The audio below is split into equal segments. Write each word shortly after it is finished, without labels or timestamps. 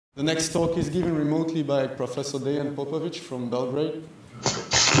The next talk is given remotely by Professor Dejan Popović from Belgrade.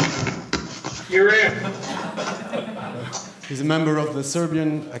 You're in. He's a member of the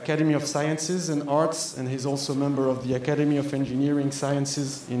Serbian Academy of Sciences and Arts, and he's also a member of the Academy of Engineering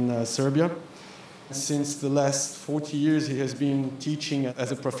Sciences in Serbia. Since the last 40 years, he has been teaching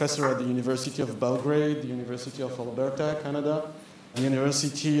as a professor at the University of Belgrade, the University of Alberta, Canada, the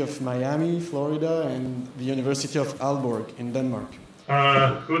University of Miami, Florida, and the University of Aalborg in Denmark.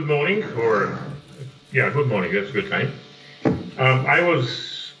 Good morning, good morning, that's a good time. I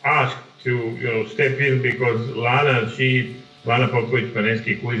was asked to step in because Lana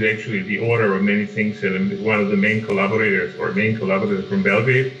Popović, who is actually the author of many things and one of the main collaborators from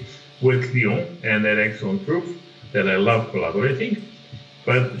Belgrade with Lyon and that excellent proof that I love collaborating,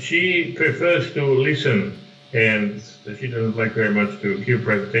 but she prefers to listen and she doesn't like very much to give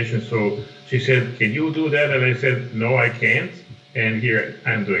presentations, so she said, "Can you do that?" And I said, "No, I can't." And here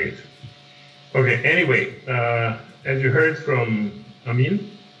I'm doing it. Okay, anyway, as you heard from Amin,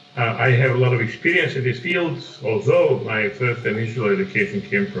 I have a lot of experience in this field, although my first initial education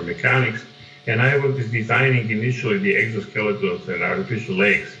came from mechanics, and I was designing initially the exoskeletons and artificial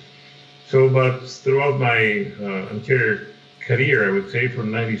legs. So, but throughout my entire career, I would say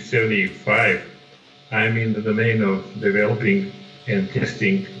from 1975, I'm in the domain of developing and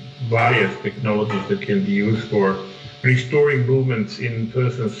testing various technologies that can be used for restoring movements in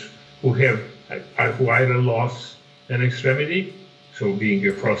persons who either lost an extremity, so being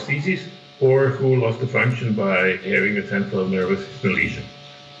a prosthesis, or who lost the function by having a central nervous system lesion.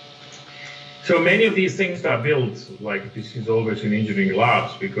 So many of these things are built, like this is always in engineering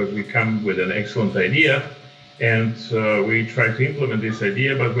labs, because we come with an excellent idea and we try to implement this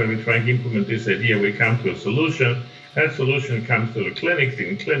idea, but when we try to implement this idea, we come to a solution. That solution comes to the clinic.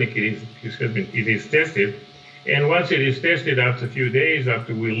 In the clinic, it is tested. And once it is tested, after a few days,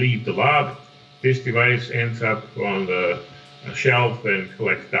 after we leave the lab, this device ends up on the shelf and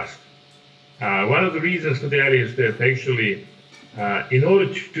collects dust. One of the reasons for that is that actually, in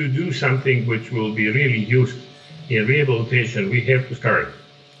order to do something which will be really used in rehabilitation, we have to start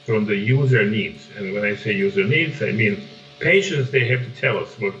from the user needs. And when I say user needs, I mean patients, they have to tell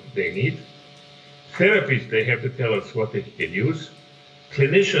us what they need. Therapists, they have to tell us what they can use.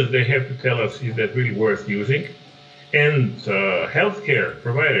 Clinicians, they have to tell us, is that really worth using? And healthcare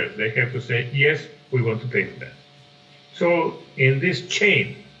providers, they have to say, yes, we want to pay for that. So in this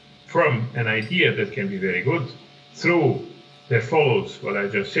chain, from an idea that can be very good, through that follows what I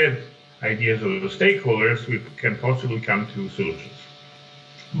just said, ideas of the stakeholders, we can possibly come to solutions.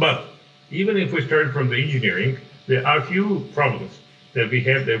 But even if we start from the engineering, there are a few problems that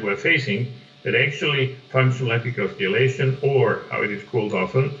we're facing, that actually functional electrical stimulation, or how it is called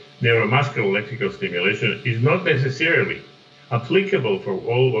often, neuromuscular electrical stimulation, is not necessarily applicable for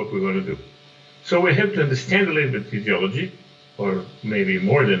all what we want to do. So we have to understand a little bit physiology, or maybe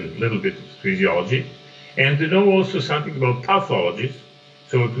more than a little bit physiology, and to know also something about pathologies,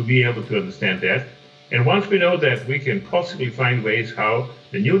 so to be able to understand that. And once we know that, we can possibly find ways how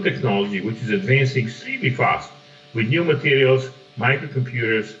the new technology, which is advancing extremely fast, with new materials,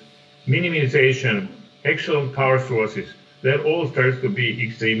 microcomputers, minimization, excellent power sources, that all starts to be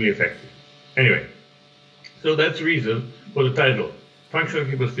extremely effective. Anyway, so that's the reason for the title, Functional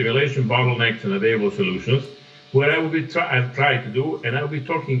Electrical Stimulation, Bottlenecks and Available Solutions, where I will be trying to do, and I will be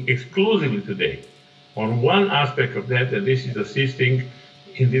talking exclusively today on one aspect of that, and this is assisting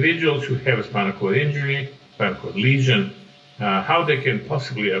individuals who have a spinal cord injury, spinal cord lesion, how they can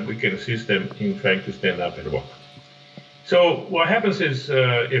possibly, we can assist them in trying to stand up and walk. So what happens is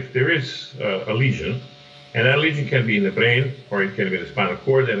if there is a lesion, and that lesion can be in the brain or it can be in the spinal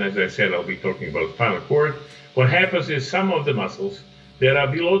cord, and as I said, I'll be talking about spinal cord. What happens is some of the muscles that are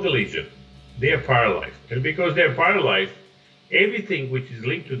below the lesion, they are paralyzed. And because they're paralyzed, everything which is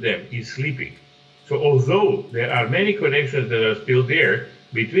linked to them is sleeping. So although there are many connections that are still there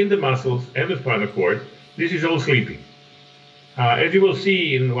between the muscles and the spinal cord, this is all sleeping. As you will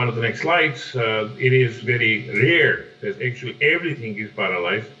see in one of the next slides, it is very rare that actually everything is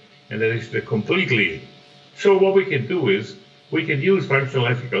paralyzed and that is the complete lesion. So what we can do is we can use functional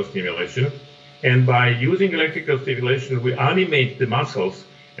electrical stimulation, and by using electrical stimulation, we animate the muscles.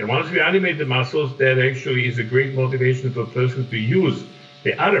 And once we animate the muscles, that actually is a great motivation for a person to use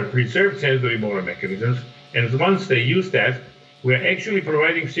the other preserved sensory motor mechanisms. And once they use that, we're actually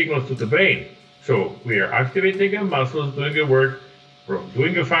providing signals to the brain. So we are activating our muscles, doing a work, from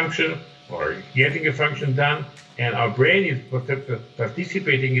doing a function or getting a function done, and our brain is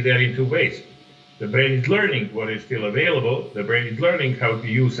participating in that in two ways. The brain is learning what is still available, the brain is learning how to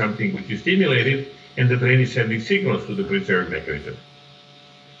use something which is stimulated, and the brain is sending signals to the preserved mechanism.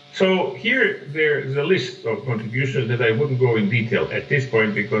 So here there's a list of contributions that I wouldn't go in detail at this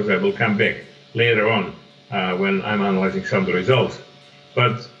point because I will come back later on when I'm analyzing some of the results.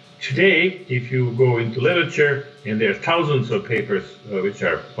 But today, if you go into literature, and there are thousands of papers which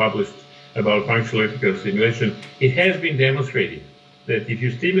are published about functional electrical stimulation, it has been demonstrated that if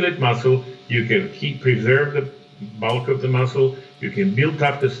you stimulate muscle, you can preserve the bulk of the muscle, you can build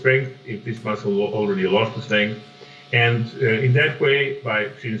up the strength if this muscle already lost the strength, and in that way,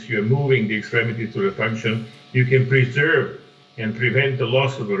 since you're moving the extremity to the function, you can preserve and prevent the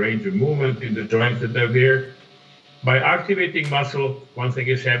loss of a range of movement in the joints that are there. By activating muscle, one thing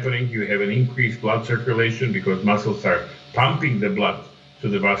is happening, you have an increased blood circulation because muscles are pumping the blood to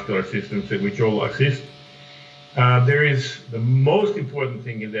the vascular systems which all assist. There is the most important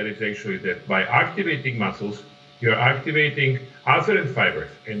thing in that is actually that by activating muscles, you're activating afferent fibers,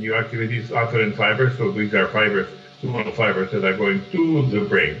 and you activate these afferent fibers, so these are fibers, small fibers that are going to the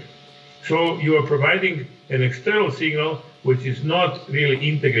brain. So you are providing an external signal which is not really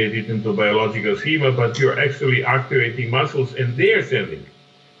integrated into biological schema, but you're actually activating muscles, and they're sending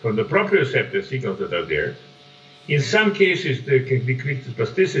from the proprioceptor signals that are there. In some cases, they can decrease the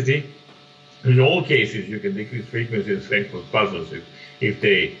plasticity. In all cases, you can decrease frequency and strength of spasms if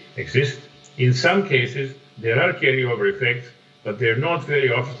they exist. In some cases, there are carryover effects, but they're not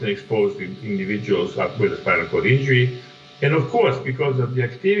very often exposed in individuals with a spinal cord injury. And of course, because of the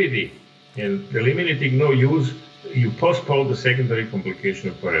activity and eliminating no use, you postpone the secondary complication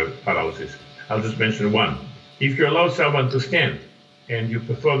of paralysis. I'll just mention one. If you allow someone to stand and you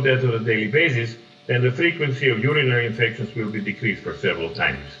perform that on a daily basis, then the frequency of urinary infections will be decreased for several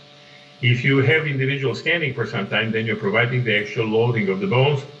times. If you have individuals standing for some time, then you're providing the actual loading of the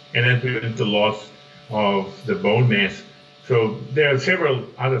bones and then prevent the loss of the bone mass. So there are several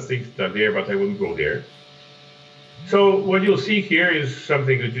other things that are there, but I wouldn't go there. So what you'll see here is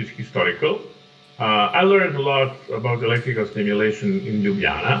something that is historical. I learned a lot about electrical stimulation in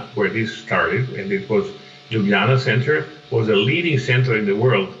Ljubljana, where this started, and it was Ljubljana Center was a leading center in the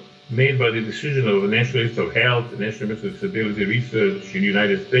world made by the decision of the National Institute of Health, the National Institute of Disability Research in the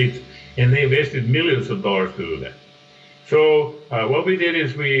United States, and they invested millions of dollars to do that. So what we did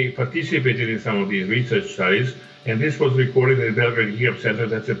is we participated in some of these research studies, and this was recorded in the Belgrade Rehab Center.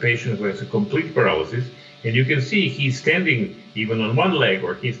 That's a patient who has a complete paralysis, and you can see he's standing even on one leg,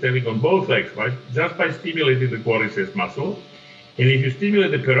 or he's standing on both legs, right? Just by stimulating the quadriceps muscle. And if you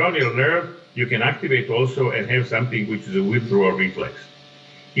stimulate the peroneal nerve, you can activate also and have something which is a withdrawal reflex.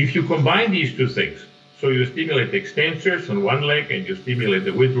 If you combine these two things, so you stimulate the extensors on one leg and you stimulate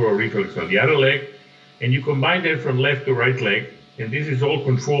the withdrawal reflex on the other leg, and you combine that from left to right leg, and this is all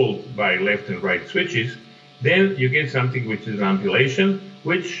controlled by left and right switches, then you get something which is an ambulation,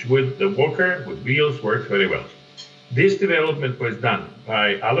 which with the walker, with wheels, works very well. This development was done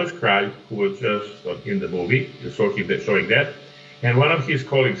by Alois Kralj, who was just in the movie, showing that, and one of his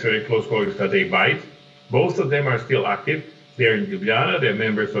colleagues, very close colleagues, Tadej Bajt. Both of them are still active. They're in Ljubljana, they're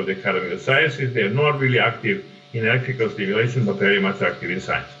members of the Academy of Sciences. They're not really active in electrical stimulation, but very much active in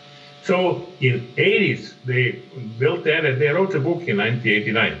science. So in the 80s, they built that, and they wrote a book in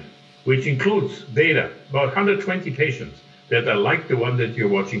 1989, which includes data, about 120 patients that are like the one that you're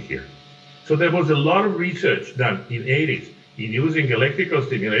watching here. So there was a lot of research done in the 80s in using electrical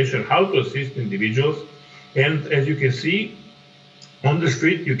stimulation, how to assist individuals. And as you can see, on the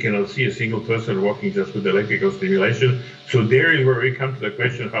street, you cannot see a single person walking just with electrical stimulation. So there is where we come to the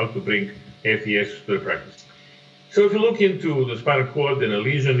question how to bring FES to the practice. So if you look into the spinal cord and a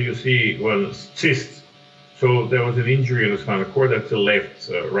lesion, you see one cyst. So there was an injury in the spinal cord. That's the left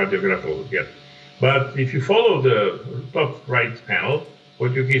radiograph we'll get. But if you follow the top right panel,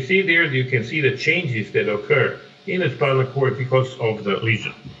 what you can see there, you can see the changes that occur in the spinal cord because of the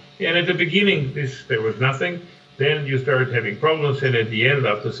lesion. And at the beginning, there was nothing. Then you start having problems, and at the end,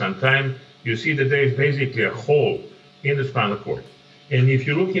 after some time, you see that there is basically a hole in the spinal cord. And if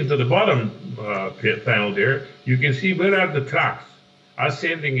you look into the bottom panel there, you can see where are the tracts,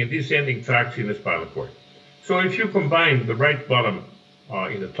 ascending and descending tracts in the spinal cord. So if you combine the right bottom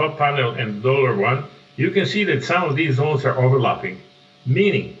in the top panel and the lower one, you can see that some of these zones are overlapping,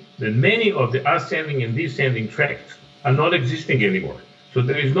 meaning that many of the ascending and descending tracts are not existing anymore. So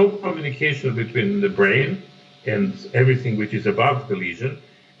there is no communication between the brain and everything which is above the lesion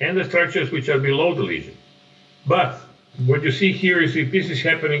and the structures which are below the lesion. But what you see here is if this is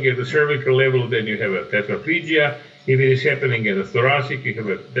happening at the cervical level, then you have a tetraplegia. If it is happening at the thoracic, you have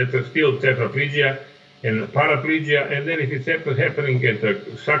a still tetraplegia and paraplegia. And then if it's happening at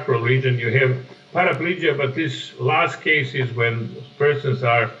the sacral region, you have paraplegia. But this last case is when persons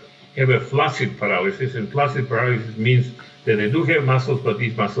have a flaccid paralysis, and flaccid paralysis means that they do have muscles, but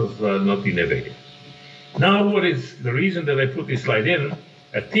these muscles are not innervated. Now, what is the reason that I put this slide in?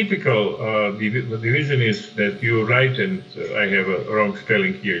 A typical division is that you write, and I have a wrong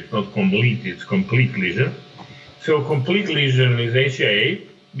spelling here, it's not complete, it's complete lesion. So complete lesion is HIA,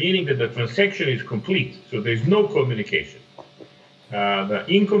 meaning that the transection is complete, so there's no communication. The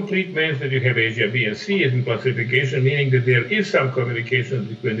incomplete means that you have AGA B and C as in classification, meaning that there is some communication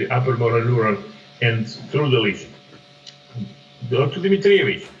between the upper motor neuron and through the lesion. Dr.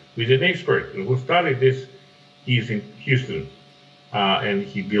 Dimitrievich, who is an expert who studied this, he's in Houston, and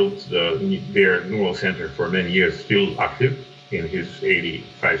he built their neural center for many years, still active in his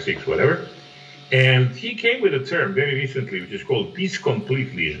 85, 6, whatever. And he came with a term very recently, which is called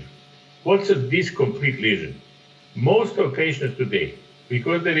discomplete lesion. What's a discomplete lesion? Most of patients today,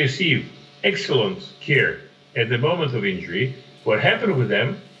 because they receive excellent care at the moment of injury, what happened with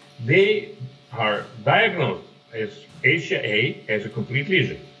them, they are diagnosed as HIA as a complete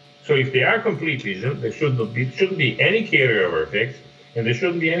lesion. So if they are complete lesion, there shouldn't be any carryover effects, and there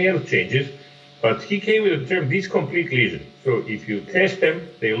shouldn't be any other changes. But he came with the term discomplete lesion. So if you test them,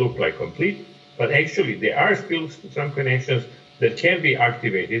 they look like complete, but actually there are still some connections that can be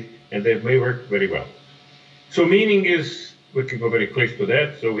activated, and that may work very well. So meaning is, we can go very close to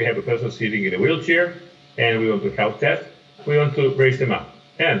that. So we have a person sitting in a wheelchair, and we want to help that. We want to raise them up.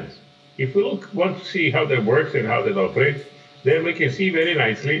 And if we want to see how that works and how that operates, then we can see very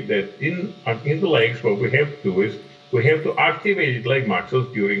nicely that in the legs, what we have to do is we have to activate leg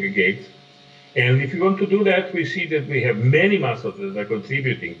muscles during a gait. And if you want to do that, we see that we have many muscles that are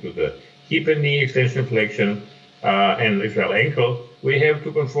contributing to the hip and knee extension flexion, and as well ankle. We have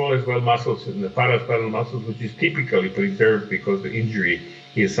to control as well muscles in the paraspinal muscles, which is typically preserved because the injury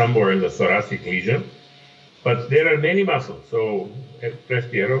is somewhere in the thoracic lesion. But there are many muscles, so press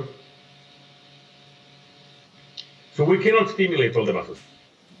the arrow. So we cannot stimulate all the muscles.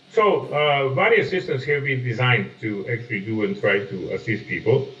 So various systems have been designed to actually do and try to assist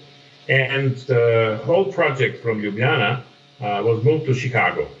people. And the whole project from Ljubljana was moved to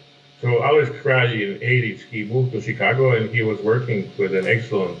Chicago. So Alex Kralj in 80s, he moved to Chicago, and he was working with an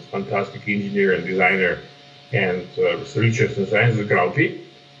excellent, fantastic engineer and designer and researcher in science, Graupi.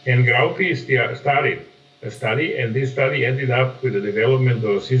 And Graupi started a study, and this study ended up with the development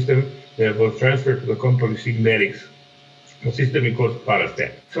of a system that was transferred to the company Sigmetics, a system we call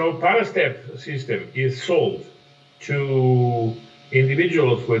Parastep. So Parastep system is sold to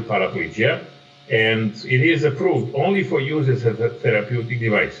individuals with paraplegia, and it is approved only for use as a therapeutic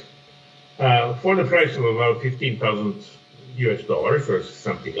device. For the price of about $15,000 US or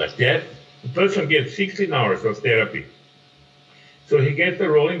something like that, the person gets 16 hours of therapy. So he gets the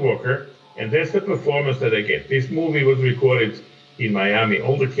rolling walker, and that's the performance that I get. This movie was recorded in Miami.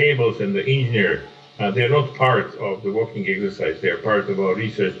 All the cables and the engineer, they're not part of the walking exercise. They're part of our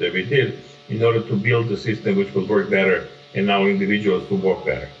research that we did in order to build a system which will work better and allow individuals to walk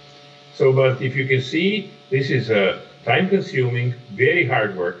better. So, but if you can see, this is a time-consuming, very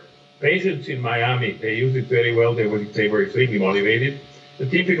hard work. Patients in Miami, they use it very well. They were extremely motivated. The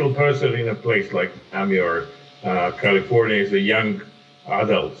typical person in a place like Miami or California is a young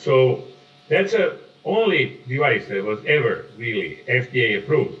adult. So that's the only device that was ever really FDA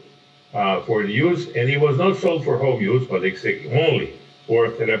approved for the use, and it was not sold for home use, but only for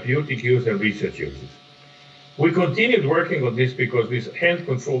therapeutic use and research uses. We continued working on this because this hand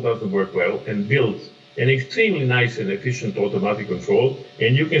control doesn't work well, and built an extremely nice and efficient automatic control.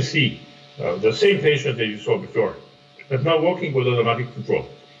 And you can see the same patient that you saw before, but now walking with automatic control.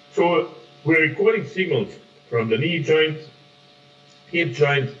 So we're recording signals from the knee joint, hip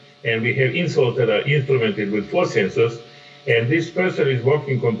joint, and we have insoles that are instrumented with flow sensors, and this person is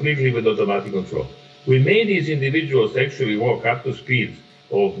walking completely with automatic control. We made these individuals actually walk up to speeds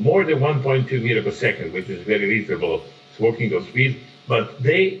of more than 1.2 meters per second, which is very reasonable walking of speed, but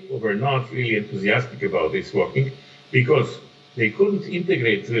they were not really enthusiastic about this walking because they couldn't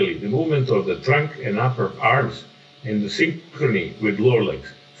integrate really the movement of the trunk and upper arms and the synchrony with lower legs.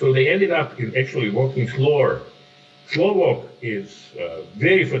 So they ended up in actually walking slower. Slow walk is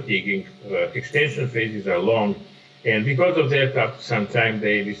very fatiguing, extension phases are long, and because of that, after some time,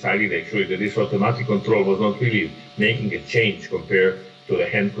 they decided actually that this automatic control was not really making a change compared to the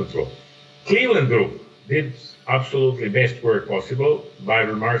hand control. Cleveland Group did absolutely best work possible.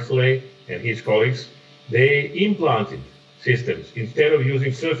 Byron Marcellet and his colleagues, they implanted systems instead of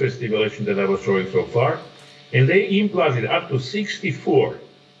using surface stimulation that I was showing so far, and they implanted up to 64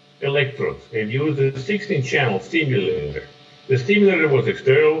 electrodes and used a 16-channel stimulator. The stimulator was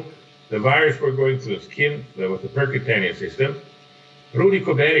external. The wires were going through the skin. There was a percutaneous system. Rudy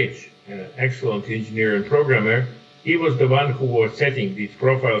Koberic, an excellent engineer and programmer, he was the one who was setting these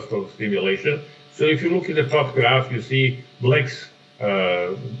profiles of stimulation. So if you look at the top graph, you see black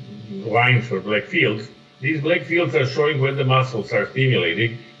lines or black fields. These black fields are showing when the muscles are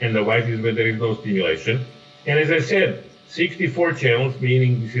stimulated, and the white is when there is no stimulation. And as I said, 64 channels,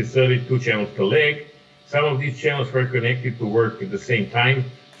 meaning this is 32 channels per leg. Some of these channels were connected to work at the same time,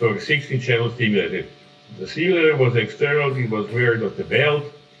 so 16 channels stimulated. The stimulator was external, it was weared of the belt,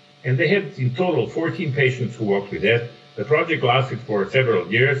 and they had in total 14 patients who worked with that. The project lasted for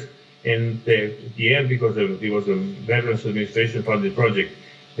several years, and at the end, because it was a Veterans Administration funded project,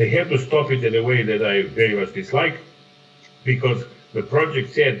 they had to stop it in a way that I very much dislike, because the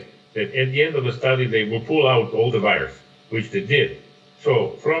project said that at the end of the study, they will pull out all the wires, which they did.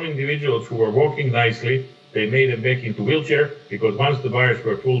 So from individuals who were walking nicely, they made them back into wheelchair, because once the wires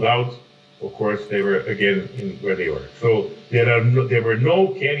were pulled out, of course, they were again in where they were. So there were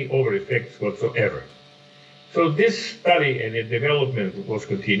no carry-over effects whatsoever. So this study and its development was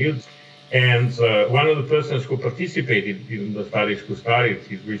continued. And one of the persons who participated in the studies, who started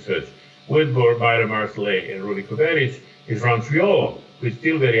his research with Byron Marcellet and Rudy Kovacic, is Ron Triolo, who is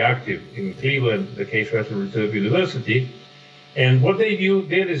still very active in Cleveland, the Case Western Reserve University. And what they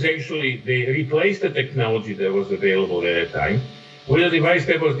did is actually they replaced the technology that was available at that time with a device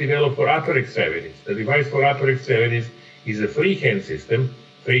that was developed for upper extremities. The device for upper extremities is a freehand system.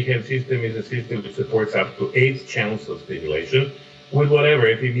 Freehand system is a system that supports up to 8 channels of stimulation with whatever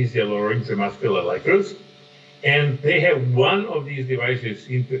epimysial or intramuscular electrodes. And they have one of these devices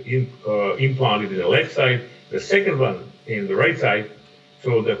implanted in the left side, the second one in the right side.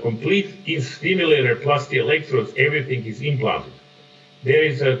 So the complete stimulator plus the electrodes, everything is implanted. There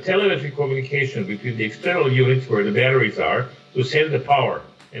is a telemetry communication between the external units where the batteries are to send the power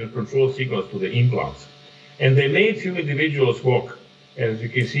and control signals to the implants. And they made few individuals walk. As you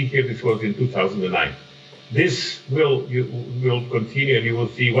can see here, this was in 2009. This will continue, and you will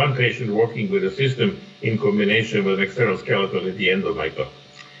see one patient working with a system in combination with an external skeleton at the end of my talk.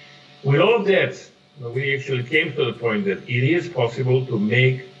 With all of that, we actually came to the point that it is possible to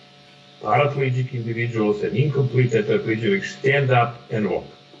make paraplegic individuals and incomplete tetraplegics stand up and walk.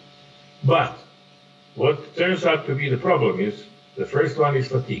 But what turns out to be the problem is, the first one is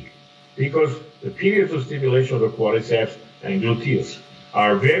fatigue, because the periods of stimulation of the quadriceps and gluteus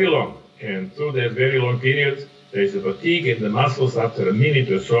are very long, and through that very long period, there is a fatigue, and the muscles after a minute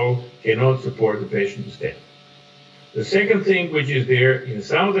or so cannot support the patient to stand. The second thing which is there, in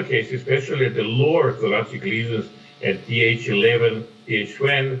some of the cases, especially at the lower thoracic lesions at TH11,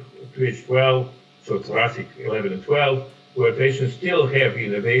 TH12, so thoracic 11 and 12, where patients still have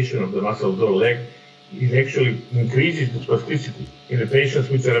innervation of the muscle of the leg, it actually increases the spasticity. In the patients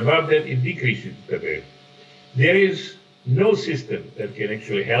which are above that, it decreases the stability. There is no system that can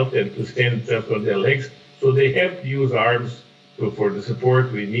actually help them to stand just on their legs, so they have to use arms for the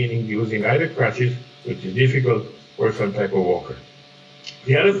support, meaning using either crutches, which is difficult, or some type of walker.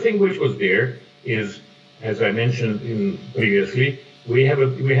 The other thing which was there is, as I mentioned previously, we had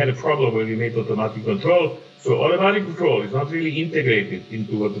a problem when we made automatic control. So automatic control is not really integrated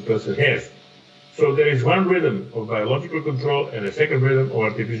into what the person has. So there is one rhythm of biological control and a second rhythm of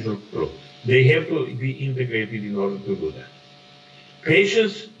artificial control. They have to be integrated in order to do that.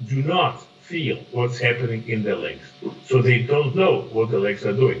 Patients do not feel what's happening in their legs, so they don't know what the legs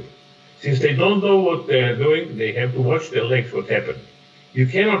are doing. Since they don't know what they're doing, they have to watch their legs, what's happening. You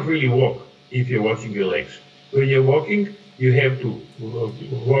cannot really walk if you're watching your legs. When you're walking, you have to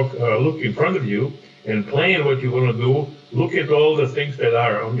look in front of you and plan what you want to do, look at all the things that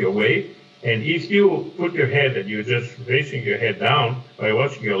are on your way, and if you put your head and you're just raising your head down by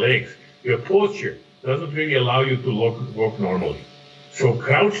watching your legs, your posture doesn't really allow you to walk normally. So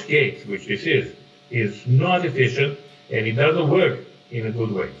crouched gait, which this is not efficient, and it doesn't work in a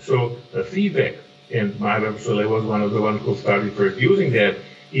good way. So the feedback, and Myra Soleil was one of the ones who started first using that,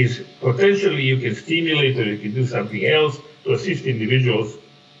 is potentially you can stimulate or you can do something else to assist individuals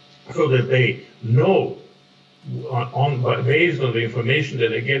so that they know based on the information that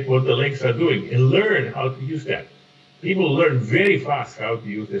they get what the legs are doing and learn how to use that. People learn very fast how to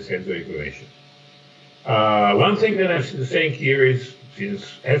use this sensory information. One thing that I'm saying here is, since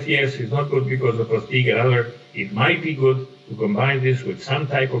FES is not good because of fatigue and other, it might be good to combine this with some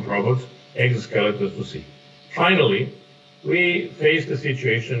type of robots, exoskeletons to see. Finally, we faced a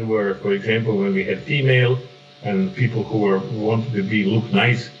situation where, for example, when we had female and people who wanted to look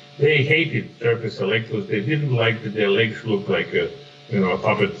nice, they hated surface electrodes. They didn't like that their legs looked like a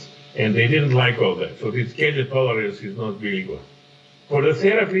puppet, and they didn't like all that. So this gadget tolerance is not really good. For the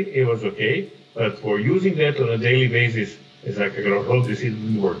therapy, it was okay, but for using that on a daily basis, as I hope this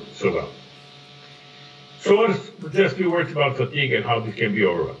didn't work so well. So just a few words about fatigue and how this can be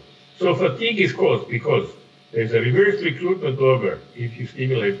overcome. So fatigue is caused because there's a reverse recruitment over if you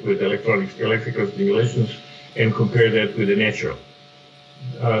stimulate with electrical stimulations and compare that with the natural.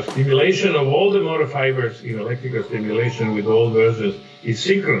 Stimulation of all the motor fibers in electrical stimulation with all versions is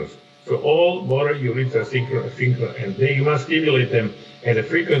synchronous. So all motor units are synchronous, and you must stimulate them at a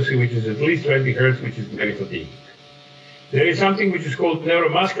frequency which is at least 20 Hertz, which is very fatiguing. There is something which is called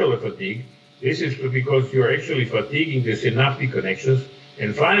neuromuscular fatigue. This is because you're actually fatiguing the synaptic connections.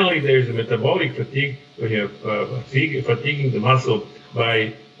 And finally, there is a metabolic fatigue when you're fatiguing the muscle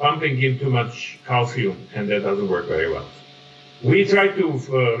by pumping in too much calcium, and that doesn't work very well. We tried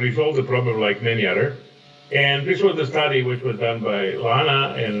to resolve the problem like many others. And this was a study which was done by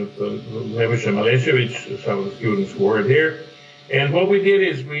Lana and Nebojša Malešević, some of the students were there. And what we did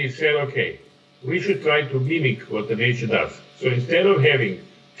is we said, okay, we should try to mimic what the nature does. So instead of having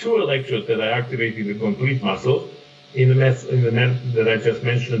two electrodes that are activating the complete muscle, in the method that I just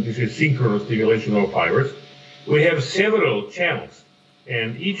mentioned, this is synchronous stimulation of fibers, we have several channels.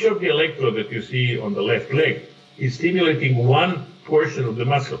 And each of the electrodes that you see on the left leg is stimulating one portion of the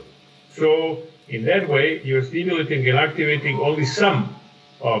muscle. So in that way, you're stimulating and activating only some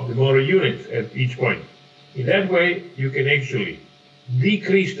of the motor units at each point. In that way, you can actually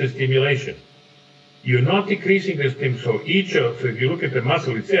decrease the stimulation. You're not decreasing the stimulation. So if you look at the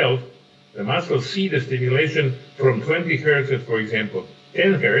muscle itself, the muscles see the stimulation from 20 Hertz, for example,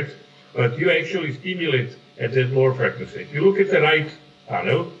 10 Hertz, but you actually stimulate at that lower frequency. If you look at the right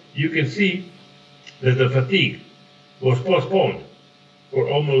panel, you can see that the fatigue was postponed for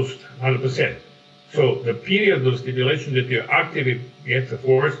almost 100%. So the period of stimulation that you activate get the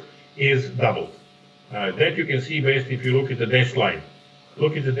force is doubled. That you can see best if you look at the dashed line.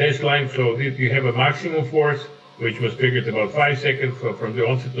 Look at the dashed line, so if you have a maximum force, which was triggered about 5 seconds from the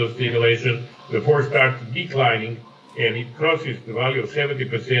onset of stimulation, the force starts declining, and it crosses the value of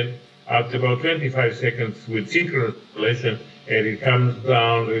 70% after about 25 seconds with synchronous stimulation, and it comes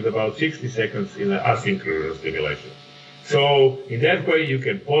down with about 60 seconds in asynchronous stimulation. So in that way, you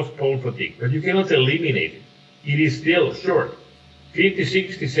can postpone fatigue, but you cannot eliminate it. It is still short. 50,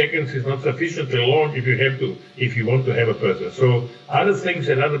 60 seconds is not sufficiently long if you want to have a person. So other things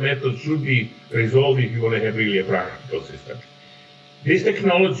and other methods should be resolved if you want to have really a practical system. This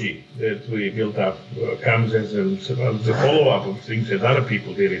technology that we built up comes as a follow-up of things that other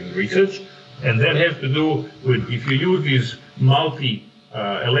people did in research, and that has to do with if you use this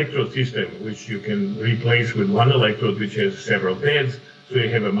multi-electrode system, which you can replace with one electrode which has several pads, so you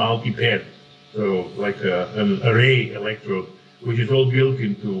have a multi-pad, so like an array electrode, which is all built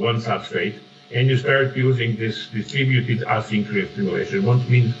into one substrate, and you start using this distributed asynchronous stimulation.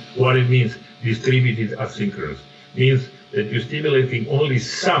 What it means, distributed asynchronous, means that you're stimulating only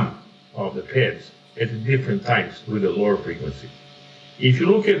some of the pads at different times with a lower frequency. If you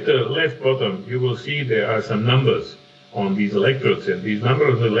look at the left bottom, you will see there are some numbers on these electrodes, and these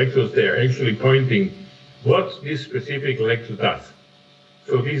numbers of electrodes, they are actually pointing what this specific electrode does.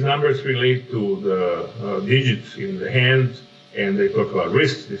 So these numbers relate to the digits in the hand, and they talk about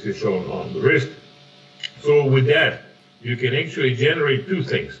wrists. This is shown on the wrist. So with that, you can actually generate two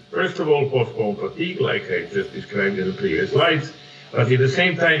things. First of all, postpone fatigue, like I just described in the previous slides, but at the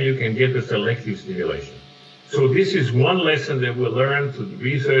same time, you can get a selective stimulation. So this is one lesson that we learned through the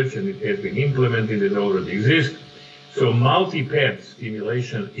research, and it has been implemented, it already exists. So multi-pad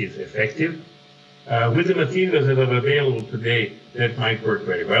stimulation is effective. With the materials that are available today, that might work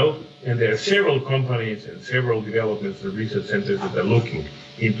very well. And there are several companies and several developments and research centers that are looking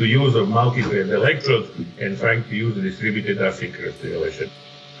into use of multi-pad electrodes and trying to use the distributed asynchronous stimulation.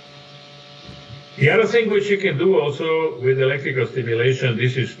 The other thing which you can do also with electrical stimulation,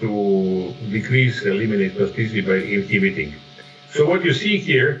 this is to decrease, eliminate plasticity by inhibiting. So what you see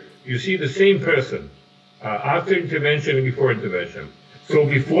here, you see the same person after intervention and before intervention. So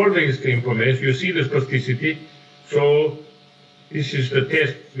before the implement, you see the spasticity. So this is the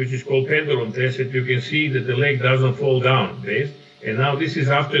test, which is called pendulum test, that you can see that the leg doesn't fall down, base. And now this is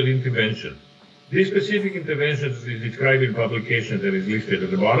after the intervention. This specific intervention is described in publication that is listed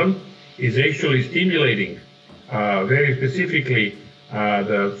at the bottom, is actually stimulating very specifically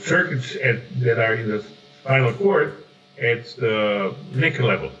the circuits that are in the spinal cord at the neck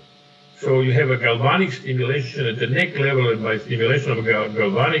level. So you have a galvanic stimulation at the neck level, and by stimulation of a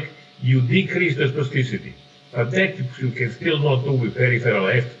galvanic, you decrease the spasticity. But that you can still not do with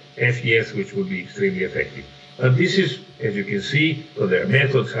peripheral FES, which would be extremely effective. But this is, as you can see, so there are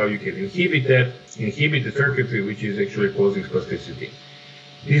methods how you can inhibit the circuitry which is actually causing spasticity.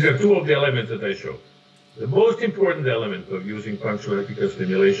 These are two of the elements that I showed. The most important element of using functional electrical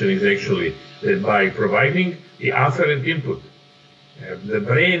stimulation is actually that by providing the afferent input, the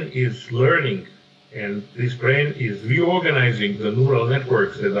brain is learning, and this brain is reorganizing the neural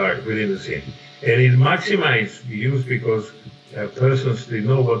networks that are within the scene. And it maximizes the use because persons, they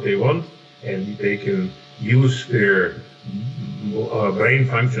know what they want, and they can use their brain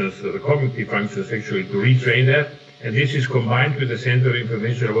functions, the cognitive functions actually to retrain that. And this is combined with the center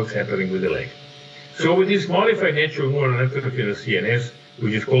information of what's happening with the leg. So with this modified natural neural network in the CNS,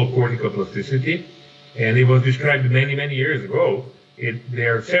 which is called cortical plasticity, and it was described many, many years ago,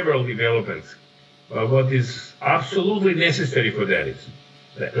 there are several developments. What is absolutely necessary for that is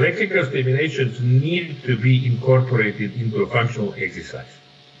that electrical stimulations need to be incorporated into a functional exercise.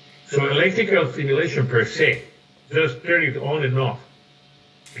 So electrical stimulation per se, just turn it on and off,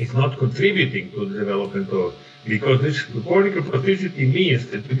 is not contributing to the development of, because this cortical plasticity means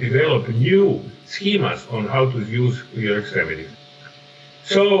that you develop new schemas on how to use your extremities.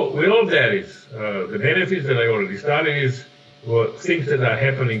 So with all that is, the benefits that I already started is things that are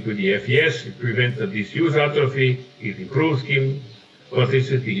happening to the FES. It prevents the disuse atrophy, it improves skin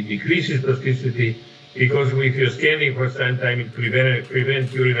plasticity, it decreases plasticity, because if you're standing for some time, it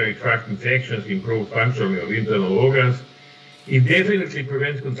prevents urinary tract infections, improves function of internal organs. It definitely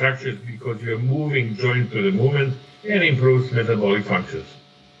prevents contractures because you're moving joint to the movement, and improves metabolic functions.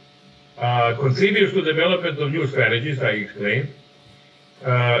 Contributes to development of new strategies, I explained.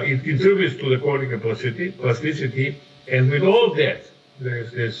 It contributes to the cortical plasticity, and with all that,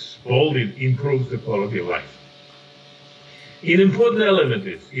 there's this bolded improves the quality of life. An important element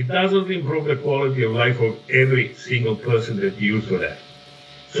is, it doesn't improve the quality of life of every single person that you use for that.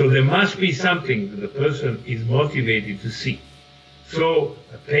 So there must be something that the person is motivated to see. So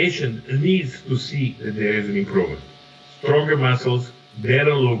a patient needs to see that there is an improvement. Stronger muscles,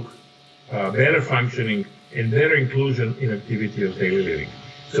 better look, better functioning, and better inclusion in activity of daily living.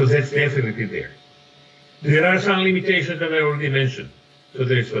 So that's definitely there. There are some limitations that I already mentioned. So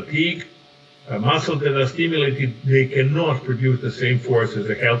there's fatigue. Muscles that are stimulated, they cannot produce the same force as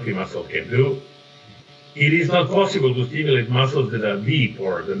a healthy muscle can do. It is not possible to stimulate muscles that are deep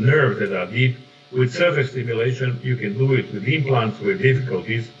or the nerves that are deep. With surface stimulation, you can do it with implants with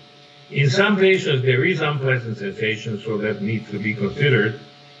difficulties. In some patients, there is unpleasant sensation, so that needs to be considered.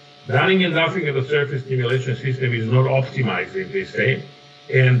 Running and roughing of the surface stimulation system is not optimized in this way.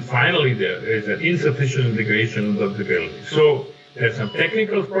 And finally, there is an insufficient integration of the ability. So there's some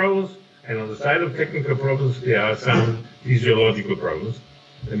technical problems, and on the side of technical problems, there are some physiological problems.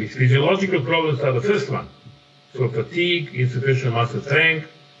 The physiological problems are the first one. So fatigue, insufficient muscle strength,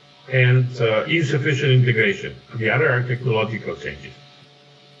 and insufficient integration. The other are technological changes.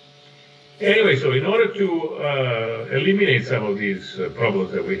 Anyway, so in order to eliminate some of these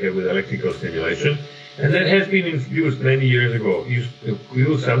problems that we have with electrical stimulation, and that has been introduced many years ago, we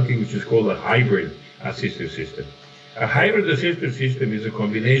use something which is called a hybrid assistive system. A hybrid assistive system is a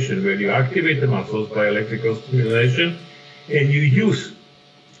combination where you activate the muscles by electrical stimulation, and you use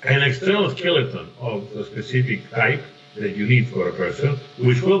an external skeleton of a specific type that you need for a person,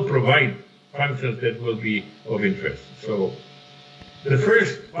 which will provide functions that will be of interest. So the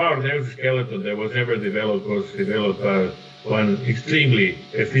first power nerve skeleton that was ever developed was developed by one extremely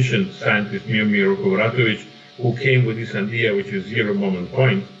efficient scientist, Biomedical Popović, who came with this idea, which is zero moment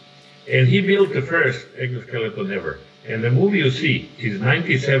point. And he built the first exoskeleton ever. And the movie you see is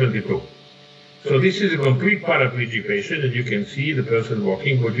 1972. So this is a complete paraplegic patient, and you can see the person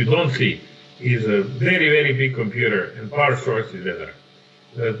walking. What you don't see is a very, very big computer and power sources that are.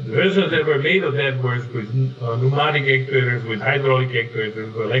 The versions that were made of that were with pneumatic actuators, with hydraulic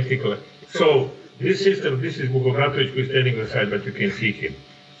actuators, with electrical. So this system, this is Popović who is standing on the side, but you can see him.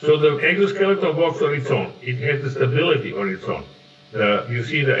 So the exoskeleton walks on its own. It has the stability on its own. You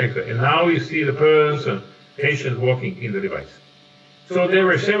see the exo, and now you see the patient walking in the device. So there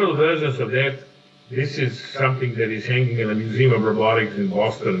were several versions of that. This is something that is hanging in the Museum of Robotics in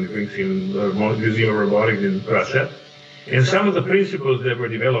Boston, in the Museum of Robotics in Russia. And some of the principles that were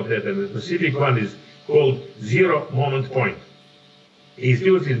developed there, and the specific one is called zero moment point. It's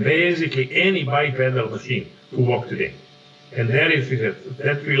used in basically any bipedal machine to walk today. And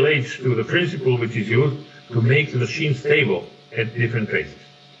that relates to the principle which is used to make the machine stable at different phases.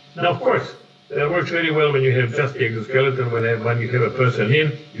 Now, of course, that works very well when you have just the exoskeleton. When you have a person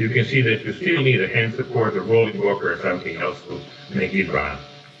in, you can see that you still need a hand support, a rolling walker, or something else to make it run.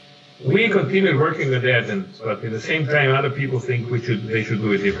 We continue working with that, but at the same time, other people think they should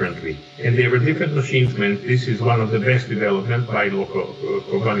do it differently. And there were different machines. This is one of the best development by local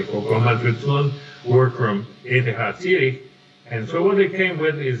company called Switzerland, work from ETH Zurich. And so what they came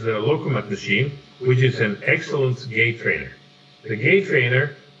with is a Locomat machine, which is an excellent gait trainer. The gait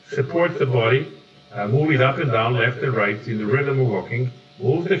trainer supports the body, move it up and down, left and right in the rhythm of walking,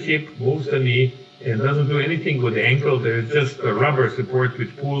 moves the hip, moves the knee, and doesn't do anything with the ankle. There is just a rubber support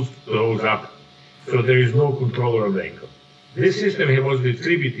which pulls those up. So there is no controller of the ankle. This system was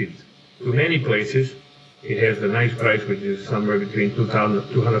distributed to many places. It has a nice price, which is somewhere between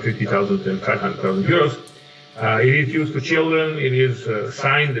 250,000 and 500,000 euros. It is used to children. It is a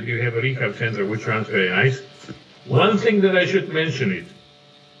sign that you have a rehab center, which runs very nice. One thing that I should mention is,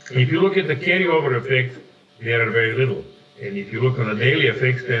 if you look at the carryover effect, there are very little. And if you look on the daily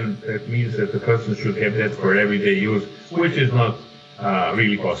effects, then that means that the person should have that for everyday use, which is not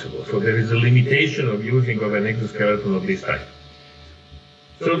really possible. So there is a limitation of using of an exoskeleton of this type.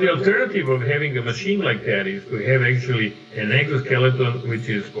 So the alternative of having a machine like that is to have actually an exoskeleton which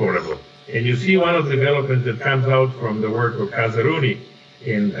is portable. And you see one of the developments that comes out from the work of Casaruni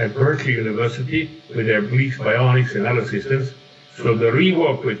at Berkeley University with their Bleach Bionics and other systems. So the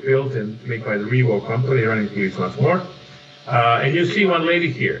Rewalk was built and made by the Rewalk company, running police once more. And you see one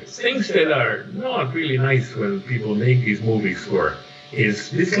lady here. Things that are not really nice when people make these movies for is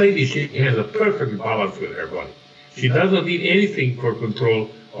this lady, she has a perfect balance with her body. She does not need anything for control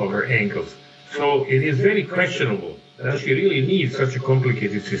of her ankles. So it is very questionable that she really needs such a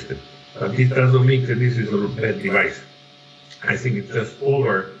complicated system. But this doesn't mean that this is a bad device. I think it's just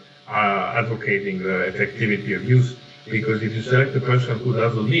over advocating the effectivity of use, because if you select a person who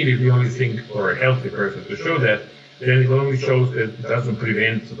doesn't need it, the only thing for a healthy person to show that, then it only shows that it doesn't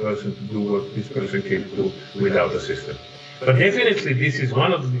prevent the person to do what this person can do without the system. But definitely this is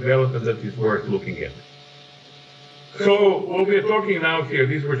one of the developments that is worth looking at. So what we're talking now here,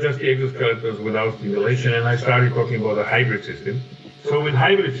 these were just the exoskeletons without stimulation, and I started talking about a hybrid system. So with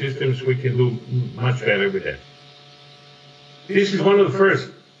hybrid systems, we can do much better with that. This is one of the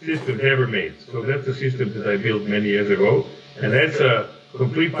first systems ever made. So that's a system that I built many years ago, and that's a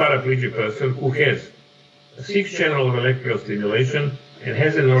complete paraplegic person who has a 6-channel of electrical stimulation and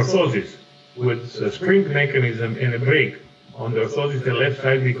has an orthosis with a spring mechanism and a brake on the orthosis the left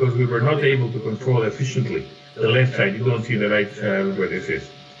side, because we were not able to control efficiently the left side. You don't see the right side where this is.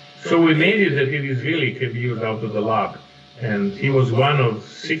 So we made it that it is really can be used out of the lab. And he was one of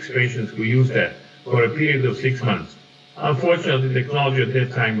 6 patients who used that for a period of 6 months. Unfortunately, the technology at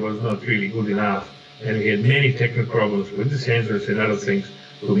that time was not really good enough, and we had many technical problems with the sensors and other things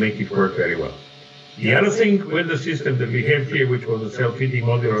to make it work very well. The other thing with the system that we have here, which was a self-fitting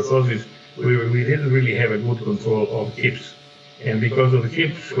modular orthosis, we didn't really have a good control of hips. And because of the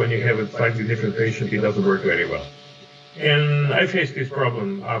hips, when you have a slightly different patient, it doesn't work very well. And I faced this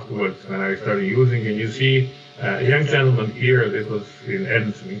problem afterwards when I started using, and you see a young gentleman here that was in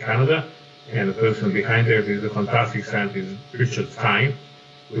Edmonton, in Canada, and the person behind there is a fantastic scientist, Richard Stein,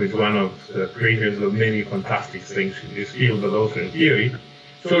 who is one of the creators of many fantastic things in this field, but also in theory.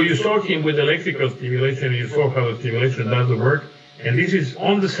 So you saw him with electrical stimulation, and you saw how the stimulation doesn't work, and this is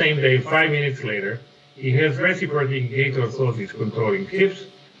on the same day, 5 minutes later. He has reciprocating gait orthosis controlling hips,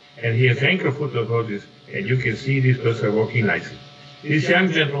 and he has ankle-foot orthosis, and you can see this person walking nicely. This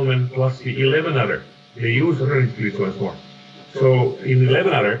young gentleman plus the 11 other, they use running split once more. So in 5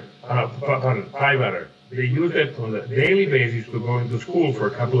 other, they use that on a daily basis to go into school for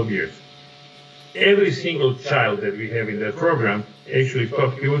a couple of years. Every single child that we have in that program actually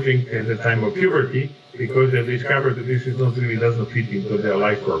stopped using at the time of puberty, because they discovered that this is not really doesn't fit into their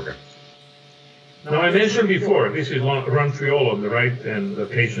life program. Now, I mentioned before, this is Ron Triolo on the right, and the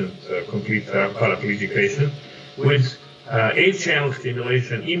patient, complete paraplegic patient, with 8-channel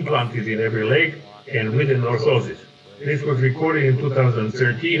stimulation implanted in every leg and with an orthosis. This was recorded in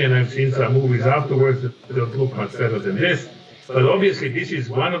 2013, and I've seen some movies afterwards that don't look much better than this. But obviously, this is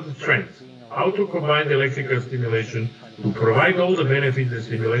one of the strengths, how to combine the electrical stimulation to provide all the benefits that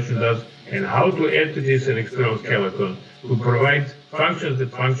stimulation does, and how to add to this an external skeleton to provide functions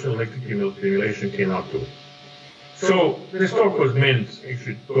that functional electrical stimulation cannot do. So this talk was meant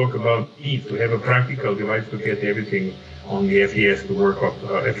actually to talk about need to have a practical device to get everything on the FES to work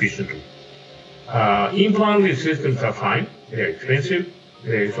efficiently. Implanted systems are fine, they're expensive,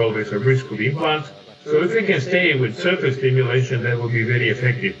 there is always a risk with implants. So if we can stay with surface stimulation, that will be very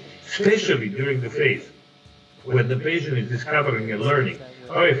effective, especially during the phase when the patient is discovering and learning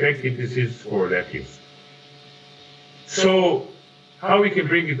how effective this is for that use. So how we can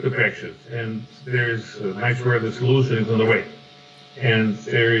bring it to practice, and there is a nice word, the solution is on the way. And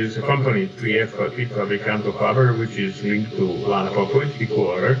there is a company, 3F, Fabricanto Faber, which is linked to Dejan Popović, the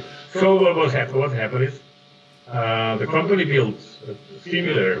co-owner. So what happened is, the company built a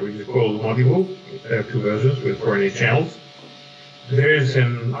stimulator, which is called Modimove. There are 2 versions with 4 channels. There is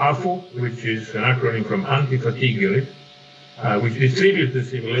an AFU, which is an acronym from Anti-Fatigue Unit, which distributes the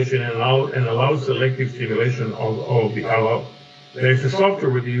stimulation and allows selective stimulation of the allow. There's a software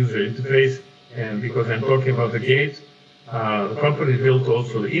with the user interface, and because I'm talking about the gates, the company built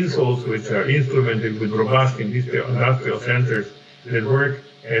also the insoles, which are instrumented with robust industrial sensors that work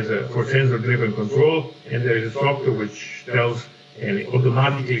for sensor-driven control, and there is a software which tells and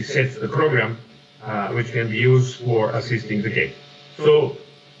automatically sets the program, which can be used for assisting the gate. So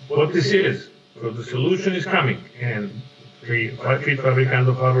what this is, so the solution is coming, and Fit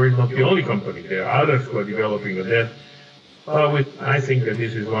Fabricando Favor is not the only company. There are others who are developing that. I think that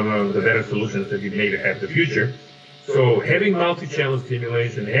this is one of the better solutions that we may have in the future. So having multi-channel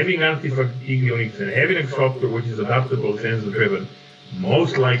stimulation, having anti-fatigue units, and having a software which is adaptable, sensor-driven,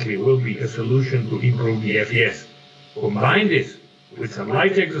 most likely will be a solution to improve the FES. Combine this with some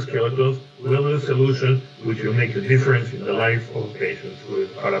light exoskeletons will be a solution which will make a difference in the life of patients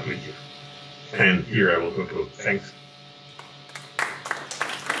with paraplegia. And here I will conclude. Thanks.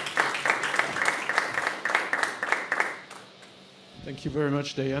 Thank you very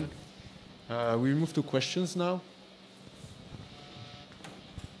much, Dejan. We move to questions now.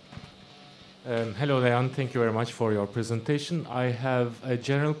 Hello, Dejan. Thank you very much for your presentation. I have a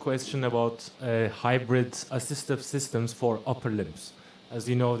general question about hybrid assistive systems for upper limbs. As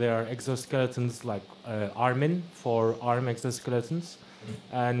you know, there are exoskeletons like Armin for arm exoskeletons.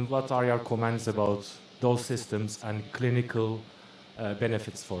 And what are your comments about those systems and clinical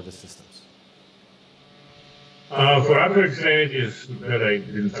benefits for the systems? For upper extremities that I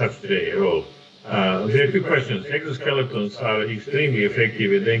didn't touch today at all, there are two questions. Exoskeletons are extremely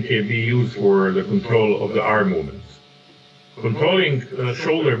effective and then can be used for the control of the arm movements. Controlling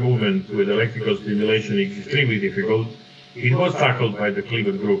shoulder movement with electrical stimulation is extremely difficult. It was tackled by the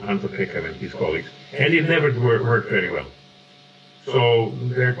Cleveland group, Hunter Peckham and his colleagues, and it never worked very well. So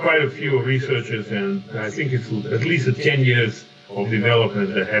there are quite a few researchers, and I think it's at least 10 years of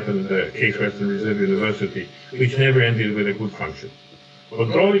development that happened at the Case Western Reserve University, which never ended with a good function.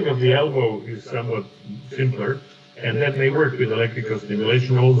 Controlling of the elbow is somewhat simpler, and that may work with electrical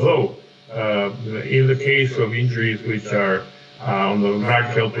stimulation, although in the case of injuries which are on the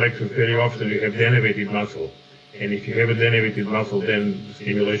brachiosaphalic plexus, very often you have denervated muscle. And if you have a denervated muscle, then the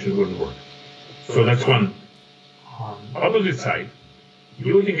stimulation wouldn't work. So that's one. Opposite side,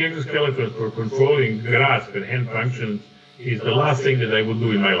 using exoskeletons for controlling grasp and hand functions is the last thing that I would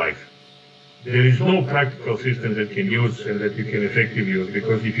do in my life. There is no practical system that can use and that you can effectively use,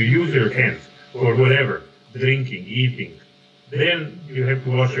 because if you use your hands for whatever, drinking, eating, then you have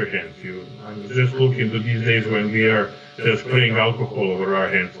to wash your hands. I'm just looking to these days when we are just spraying alcohol over our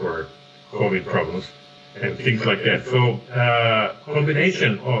hands for COVID problems and things like that. So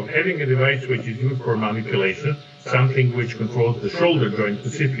combination of having a device which is used for manipulation, something which controls the shoulder joint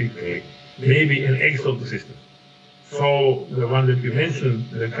specifically, maybe an excellent system. So the one that you mentioned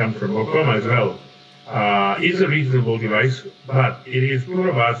that comes from Okoma as well is a reasonable device, but it is too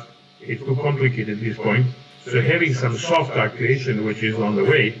robust, it's too complicated at this point. So having some soft actuation, which is on the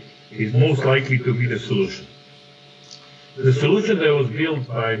way, is most likely to be the solution. The solution that was built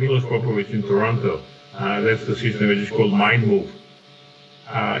by Dejan Popović in Toronto, that's the system which is called Mind Move,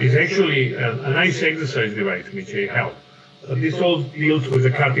 is actually a nice exercise device which may help. This all deals with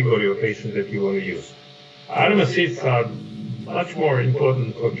the category of patients that you want to use. Arm assists are much more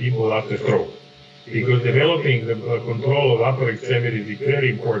important for people after stroke, because developing the control of upper extremities is very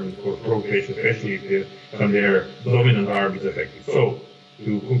important for stroke patients, especially if their dominant arm is affected. So,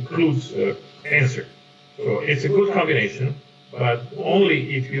 to conclude answer, so it's a good combination, but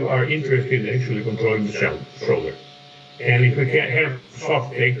only if you are interested in actually controlling the shoulder. And if we can have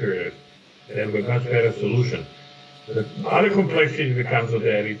soft takers, then we've got a better solution. The other complexity that comes with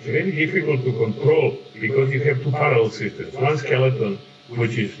that, it's very difficult to control because you have two parallel systems. One skeleton,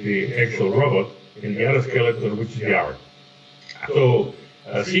 which is the actual robot, and the other skeleton, which is the arm. So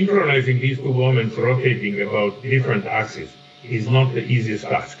synchronizing these two moments, rotating about different axes, is not the easiest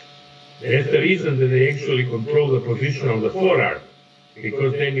task. That's the reason that they actually control the position of the forearm,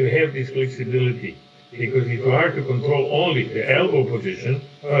 because then you have this flexibility. Because if you are to control only the elbow position,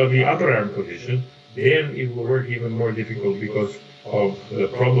 the upper arm position, then it will work even more difficult because of the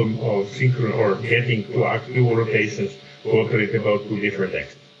problem of synchron or getting two rotations to operate about two different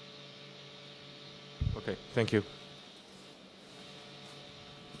axes. Okay, thank you.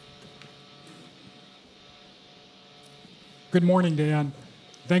 Good morning, Dan.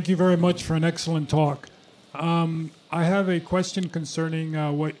 Thank you very much for an excellent talk. I have a question concerning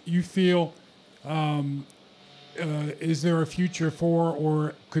what you feel is there a future for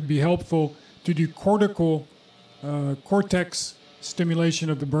or could be helpful to do cortex stimulation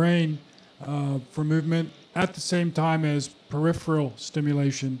of the brain for movement at the same time as peripheral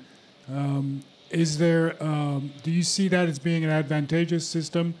stimulation. Do you see that as being an advantageous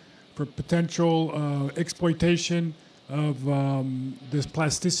system for potential exploitation of this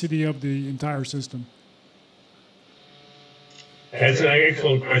plasticity of the entire system? That's an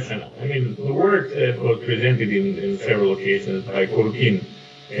excellent question. I mean, the work that was presented in several occasions by Korkin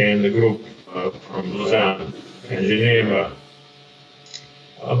and the group from Lausanne and Geneva,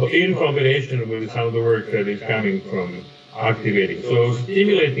 in combination with some of the work that is coming from activating. So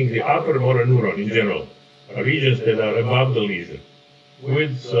stimulating the upper motor neuron in general, regions that are above the lesion,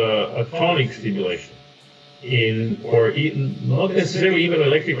 with a tonic stimulation, not necessarily even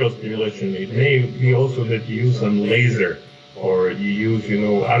electrical stimulation. It may be also that you use some laser or you use,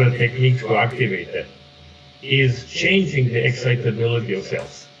 other techniques to activate that, is changing the excitability of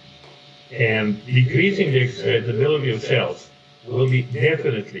cells. And decreasing the excitability of cells will be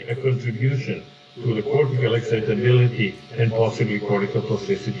definitely a contribution to the cortical excitability and possibly cortical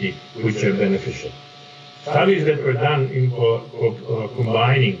plasticity, which are beneficial. Studies that were done in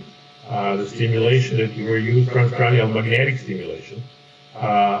combining the stimulation that were used, transcranial magnetic stimulation,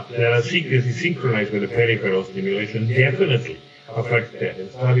 that are secretly synchronized with the peripheral stimulation, definitely affect that.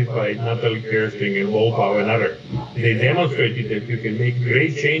 And studied by Natalie Kersting and Wolpau and others, they demonstrated that you can make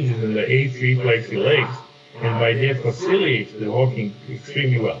great changes in the A3 plexi legs, and by that facilitates the walking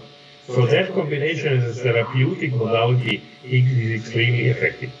extremely well. So that combination as a therapeutic modality is extremely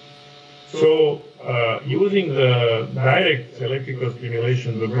effective. So using the direct electrical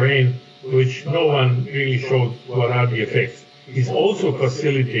stimulation of the brain, which no one really showed what are the effects, is also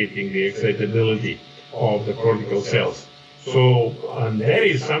facilitating the excitability of the cortical cells. So that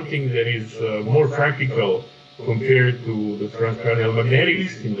is something that is more practical compared to the transcranial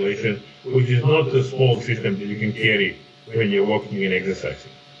magnetic stimulation, which is not a small system that you can carry when you're walking and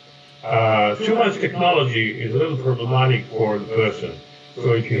exercising. Too much technology is a little problematic for the person.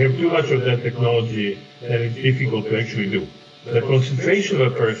 So if you have too much of that technology, then it's difficult to actually do. The concentration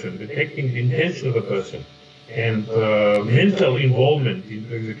of a person, detecting the intention of a person, and mental involvement in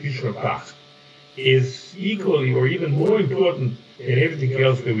the execution of tasks is equally or even more important than everything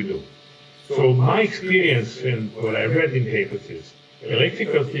else that we do. So my experience and what I read in papers is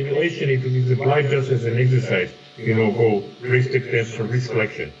electrical stimulation, if it is applied just as an exercise, go wrist extension, wrist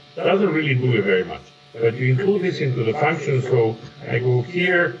flexion, doesn't really do it very much. But you include this into the function, so I go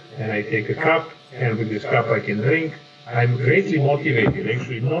here and I take a cup, and with this cup I can drink. I'm greatly motivated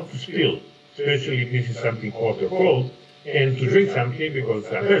actually not to spill, especially if this is something hot or cold, and to drink something because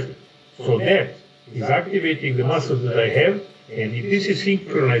I'm thirsty. So that is activating the muscles that I have, and if this is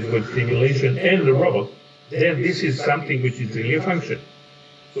synchronized with stimulation and the robot, then this is something which is really a function.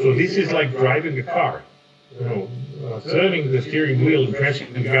 So this is like driving a car, turning the steering wheel and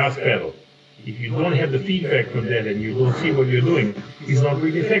pressing the gas pedal. If you don't have the feedback from that and you don't see what you're doing, it's not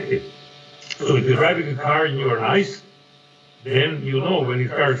really effective. So if you're driving a car and you're on ice, then you know when the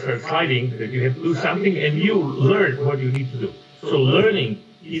car starts sliding that you have to do something, and you learn what you need to do. So learning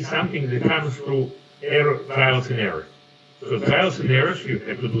is something that comes through trials and errors. So trials and errors, you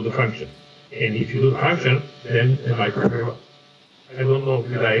have to do the function. And if you do the function, then it might work very well. I don't know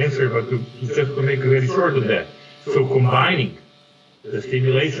if I answer, but just to make it very short of that. So combining the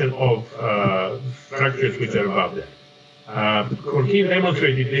stimulation of structures which are above that. Korkin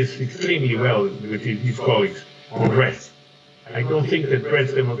demonstrated this extremely well with his colleagues on rats. I don't think that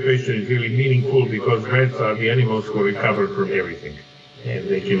rats demonstration is really meaningful because rats are the animals who recover from everything. And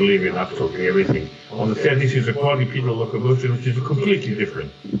they can live in absolutely everything. On the set, this is a quadrupedal locomotion, which is completely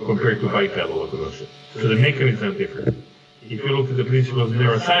different compared to bipedal locomotion. So the mechanism is different. If you look at the principles of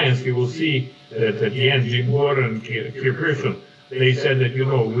neuroscience, you will see that at the end, Jim Moore and Keir Pearson, they said that,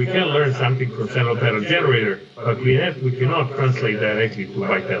 we can learn something from central pedal generator, but we cannot translate directly to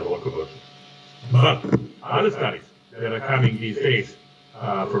bipedal locomotion. But other studies that are coming these days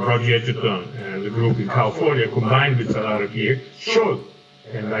from Roger Edgerton and the group in California, combined with Salara here, showed,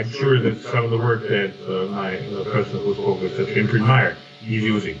 and I'm sure that some of the work that the person who spoke with, Imprint Meyer, is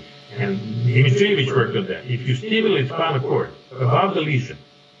using, and Dimitrievich worked on that. If you stimulate spinal cord above the lesion,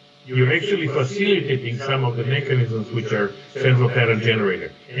 you're actually facilitating some of the mechanisms which are central pedal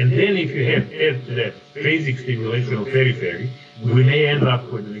generator. And then if you add to that basic stimulation of periphery, we may end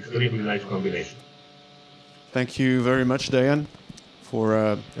up with an extremely nice combination. Thank you very much, Dejan,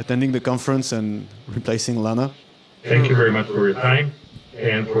 for attending the conference and replacing Lana. Thank you very much for your time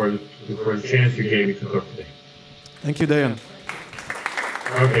and for the chance you gave me to talk today. Thank you, Dejan.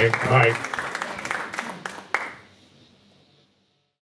 Okay, bye.